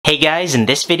Hey guys, in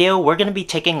this video we're going to be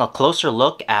taking a closer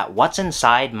look at what's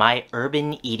inside my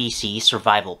Urban EDC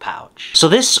survival pouch. So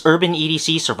this Urban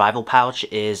EDC survival pouch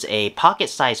is a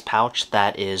pocket-sized pouch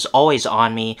that is always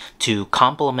on me to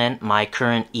complement my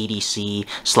current EDC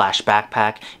slash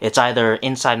backpack. It's either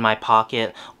inside my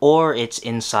pocket or it's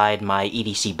inside my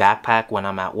EDC backpack when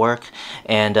I'm at work.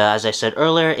 And as I said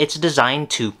earlier, it's designed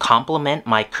to complement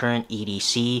my current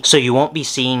EDC, so you won't be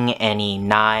seeing any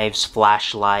knives,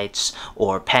 flashlights,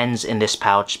 or pens in this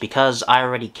pouch because I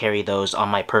already carry those on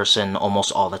my person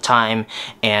almost all the time.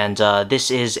 And this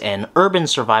is an urban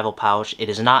survival pouch. It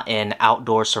is not an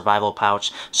outdoor survival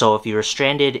pouch, so if you were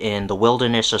stranded in the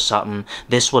wilderness or something,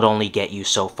 this would only get you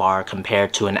so far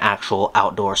compared to an actual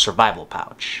outdoor survival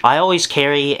pouch. I always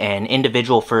carry an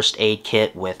individual first aid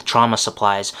kit with trauma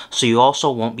supplies, so you also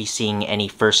won't be seeing any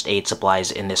first aid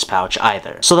supplies in this pouch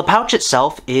either. So the pouch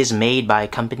itself is made by a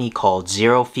company called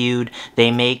Ziploc.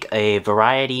 They make a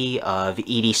variety of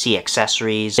EDC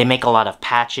accessories. They make a lot of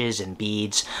patches and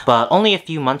beads, but only a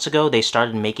few months ago they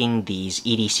started making these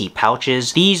EDC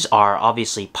pouches. These are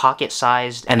obviously pocket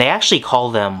sized, and they actually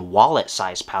call them wallet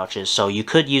sized pouches, so you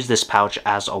could use this pouch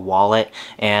as a wallet,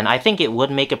 and I think it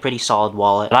would make a pretty solid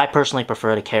wallet, but I personally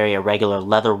prefer to carry a regular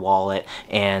leather wallet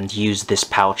and use this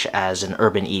pouch as an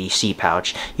Urban EDC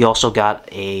pouch. You also got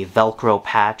a Velcro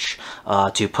patch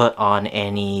to put on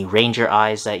any Ranger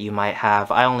eyes that you might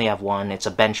have. I only have one. It's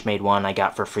a Benchmade one I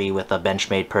got for free with a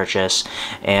Benchmade purchase,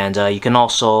 and you can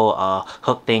also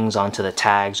hook things onto the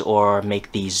tags or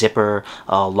make the zipper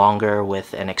longer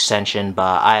with an extension,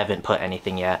 but I haven't put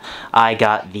anything yet. I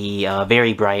got the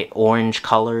very bright orange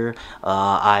color.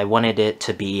 I wanted it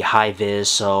to be high vis,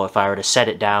 so if I were to set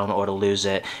it down or to lose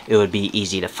it, it would be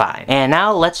easy to find. And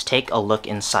now let's take a look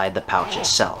inside the pouch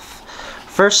itself.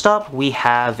 First up, we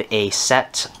have a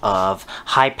set of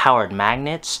high-powered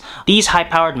magnets. These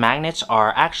high-powered magnets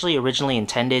are actually originally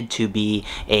intended to be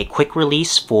a quick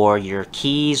release for your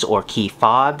keys or key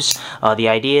fobs. The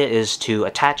idea is to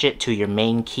attach it to your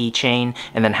main keychain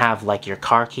and then have like your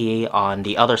car key on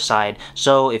the other side,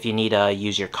 so if you need to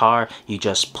use your car, you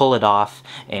just pull it off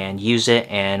and use it,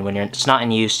 and when it's not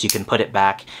in use, you can put it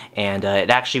back. And it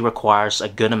actually requires a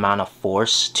good amount of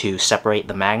force to separate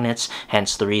the magnets,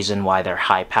 hence the reason why they're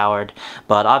high powered.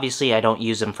 But obviously I don't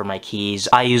use them for my keys.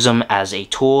 I use them as a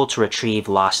tool to retrieve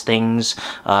lost things.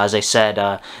 As I said,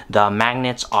 the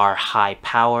magnets are high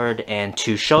powered, and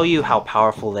to show you how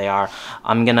powerful they are,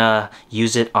 I'm gonna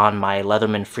use it on my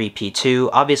Leatherman Free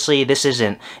P2. Obviously this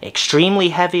isn't extremely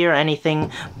heavy or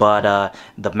anything, but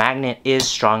the magnet is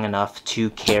strong enough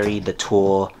to carry the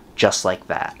tool just like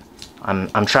that.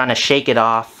 I'm trying to shake it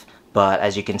off, but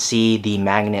as you can see, the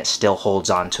magnet still holds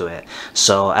on to it.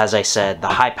 So as I said, the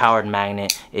high-powered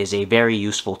magnet is a very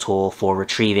useful tool for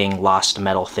retrieving lost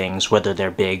metal things, whether they're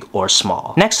big or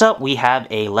small. Next up, we have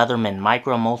a Leatherman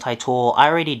Micro Multi-Tool. I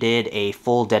already did a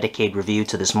full dedicated review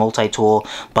to this multi-tool,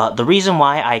 but the reason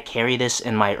why I carry this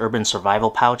in my Urban Survival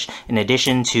pouch, in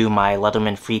addition to my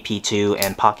Leatherman Free P2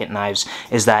 and pocket knives,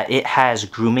 is that it has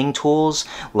grooming tools,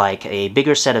 like a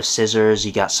bigger set of scissors,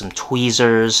 you got some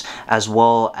tweezers, as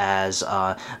well as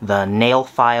the nail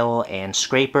file and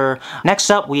scraper.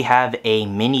 Next up, we have a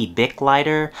mini Bic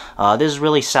lighter. This is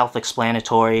really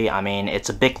self-explanatory. I mean, it's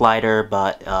a Bic lighter,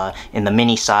 but in the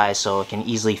mini size, so it can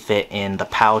easily fit in the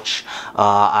pouch.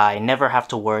 I never have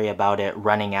to worry about it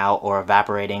running out or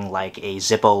evaporating like a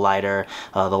Zippo lighter.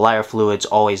 The lighter fluid's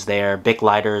always there. Bic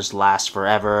lighters last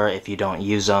forever if you don't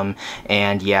use them.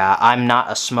 And yeah, I'm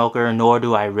not a smoker, nor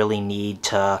do I really need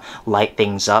to light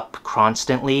things up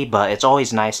constantly, but it's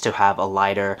always nice to have a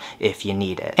lighter if you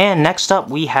need it. And next up,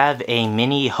 we have a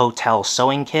mini hotel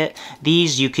sewing kit.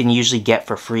 These you can usually get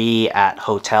for free at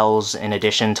hotels in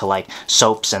addition to like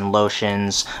soaps and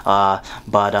lotions,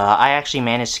 but I actually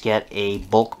managed to get a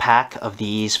bulk pack of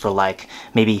these for like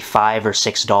maybe $5 or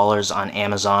 $6 on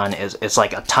Amazon. It's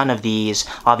like a ton of these.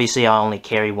 Obviously I only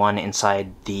carry one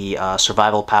inside the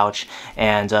survival pouch,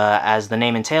 and as the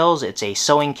name entails, it's a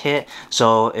sewing kit,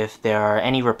 so if there are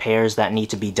any repairs that need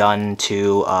to be done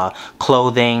to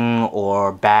clothing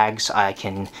or bags, I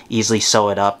can easily sew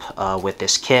it up with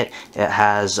this kit. It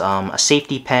has a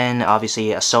safety pin,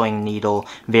 obviously a sewing needle,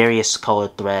 various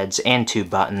colored threads, and 2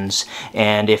 buttons.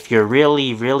 And if you're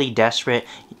really desperate,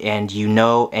 and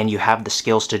you have the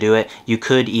skills to do it, you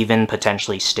could even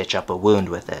potentially stitch up a wound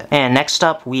with it. And next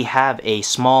up, we have a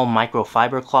small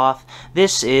microfiber cloth.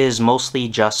 This is mostly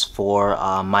just for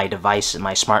my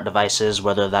smart devices,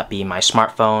 whether that be my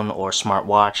smartphone or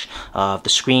smartwatch. If the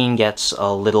screen gets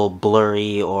a little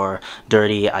blurry or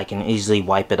dirty, I can easily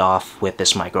wipe it off with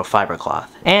this microfiber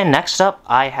cloth. And next up,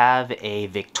 I have a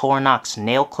Victorinox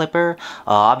nail clipper.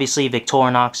 Obviously,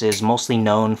 Victorinox is mostly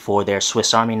known for their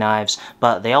Swiss Army knives,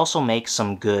 but they also make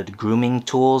some good grooming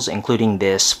tools, including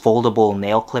this foldable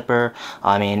nail clipper.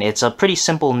 I mean, it's a pretty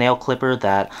simple nail clipper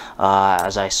that,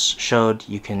 as I showed,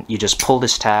 you just pull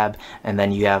this tab, and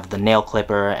then you have the nail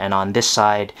clipper, and on this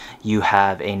side you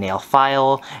have a nail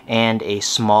file and a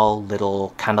small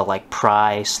little kind of like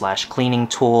pry / cleaning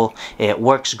tool. It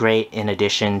works great in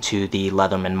addition to the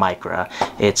Leatherman Micra.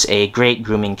 It's a great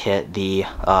grooming kit. The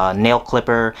nail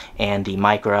clipper and the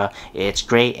Micra, it's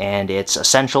great, and it's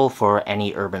essential for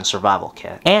any urban survival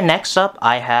kit. And next up,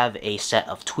 I have a set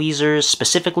of tweezers,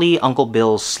 specifically Uncle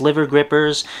Bill's Sliver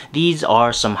Grippers. These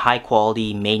are some high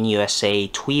quality made in USA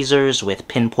tweezers with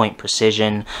pinpoint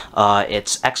precision.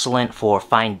 It's excellent for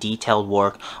fine detailed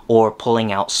work or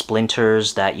pulling out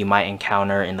splinters that you might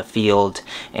encounter in the field,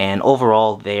 and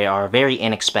overall they are very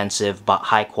inexpensive but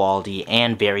high quality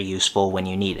and very useful when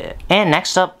you need it. And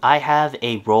next up, I have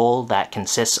a roll that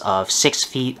consists of 6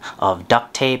 feet of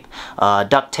duct tape.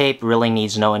 Duct tape really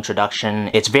needs no introduction.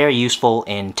 It's very useful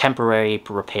in temporary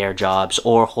repair jobs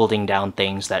or holding down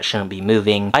things that shouldn't be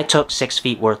moving. I took 6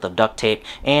 feet worth of duct tape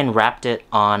and wrapped it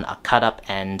on a cut up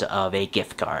end of a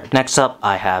gift card. Next up,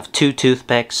 I have 2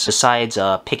 toothpicks. Besides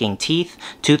picking teeth,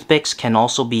 toothpicks can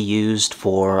also be used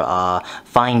for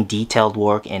fine detailed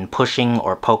work in pushing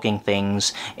or poking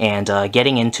things and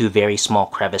getting into very small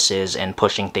crevices and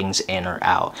pushing things in or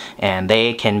out, and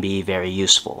they can be very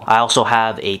useful. I also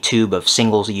have a tube of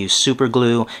single-use super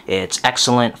glue. It's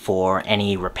excellent for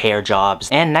any repair jobs.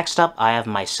 And next up, I have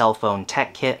my cell phone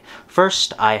tech kit.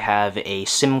 First, I have a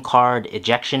SIM card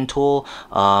ejection tool.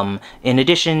 In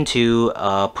addition to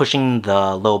pushing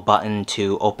the little button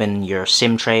to open your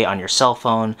SIM tray on your cell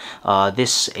phone,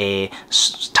 this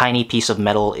tiny piece of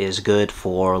metal is good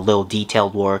for little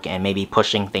detailed work and maybe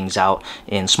pushing things out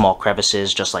in small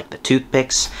crevices, just like the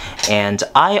toothpicks. And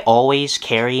I always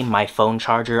carry my phone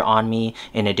charger on me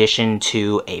in addition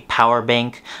to a power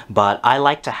bank, but I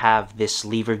like to have this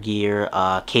lever gear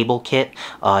cable kit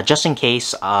just in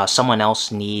case someone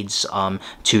else needs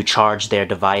to charge their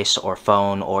device or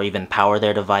phone or even power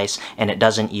their device and it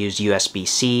doesn't use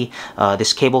USB-C.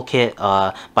 This cable kit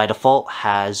by default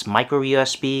has micro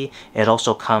USB. It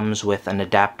also comes with an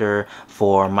adapter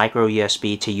for micro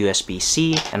USB to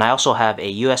USB-C, and I also have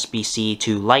a USB-C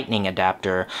to Lightning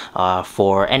adapter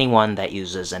for anyone that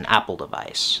uses an Apple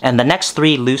device. And the next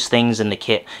 3 loose things in the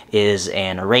kit is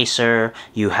an eraser,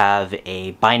 you have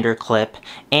a binder clip,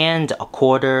 and a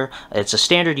quarter. It's a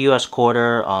standard US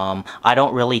quarter. I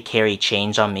don't really carry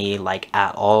change on me like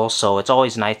at all, so it's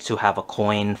always nice to have a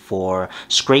coin for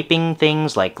scraping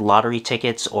things like lottery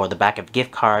tickets or the back of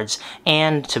gift cards,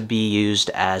 and to be used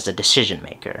as a decision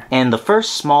maker. And the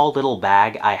first small little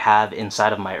bag I have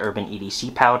inside of my Urban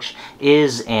EDC pouch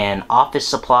is an office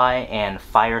supply and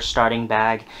fire starting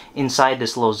bag. Inside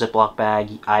this little Ziploc bag,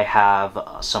 I have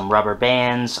some rubber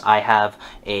bands, I have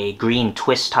a green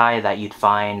twist tie that you'd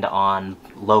find on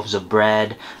loaves of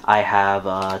bread, I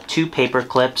have 2 paper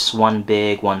clips, one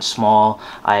big, one small,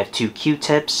 I have 2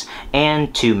 Q-tips,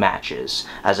 and 2 matches.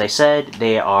 As I said,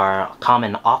 they are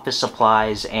common office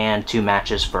supplies and 2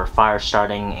 matches for fire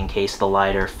starting in case the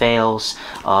lighter fails.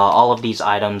 All of these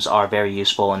items are very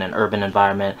useful in an urban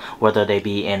environment, whether they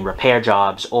be in repair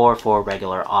jobs or for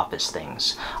regular office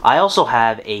things. I also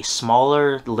have a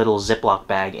smaller little Ziploc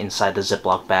bag inside the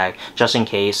Ziploc bag, just in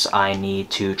case I need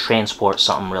to transport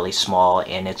something really small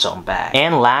in its own bag.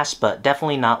 And last but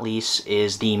definitely not least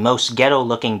is the most ghetto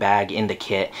looking bag in the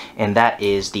kit, and that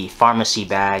is the pharmacy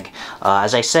bag.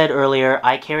 As I said earlier,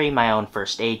 I carry my own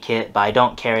first aid kit, but I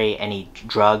don't carry any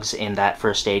drugs in that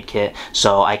first aid kit,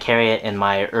 so I carry it in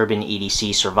my Urban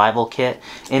EDC survival kit.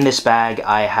 In this bag,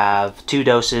 I have 2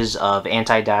 doses of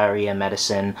anti-diarrhea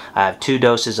medicine, I have 2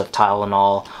 doses of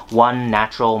Tylenol, 1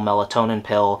 Natrol melatonin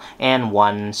pill, and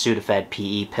 1 Sudafed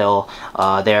PE pill.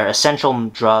 They're essential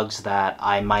drugs that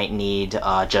I might need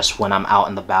just when I'm out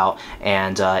and about,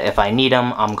 and if I need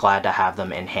them, I'm glad to have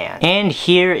them in hand. And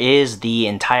here is the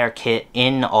entire kit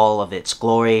in all of its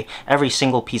glory, every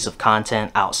single piece of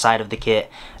content outside of the kit.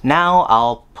 Now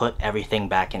I'll put everything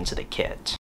back into the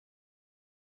kit.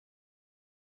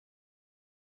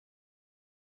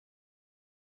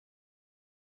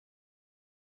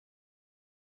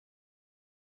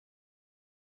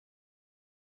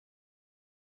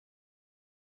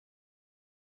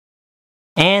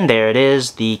 And there it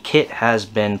is, the kit has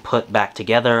been put back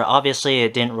together. Obviously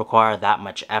it didn't require that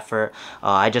much effort.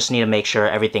 I just need to make sure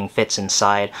everything fits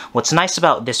inside. What's nice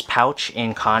about this pouch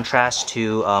in contrast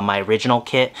to my original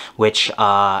kit, which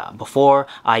before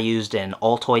I used an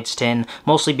Altoids tin,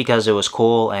 mostly because it was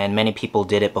cool and many people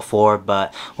did it before,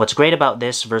 but what's great about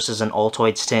this versus an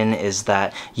Altoids tin is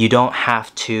that you don't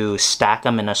have to stack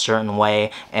them in a certain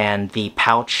way, and the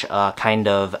pouch kind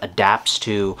of adapts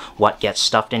to what gets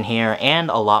stuffed in here, and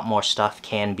a lot more stuff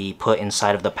can be put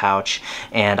inside of the pouch.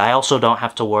 And I also don't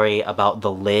have to worry about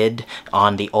the lid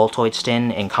on the Altoids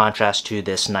tin in contrast to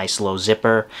this nice low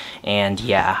zipper. And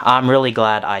yeah, I'm really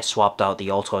glad I swapped out the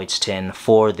Altoids tin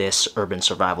for this urban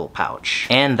survival pouch.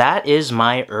 And that is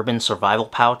my urban survival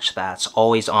pouch that's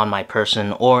always on my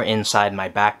person or inside my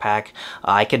backpack.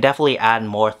 I could definitely add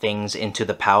more things into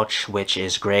the pouch, which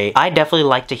is great. I definitely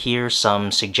like to hear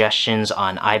some suggestions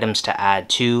on items to add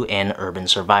to an urban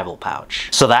survival pouch.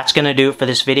 So that's gonna do it for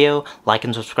this video. Like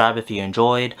and subscribe if you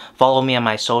enjoyed. Follow me on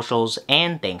my socials,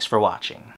 and thanks for watching.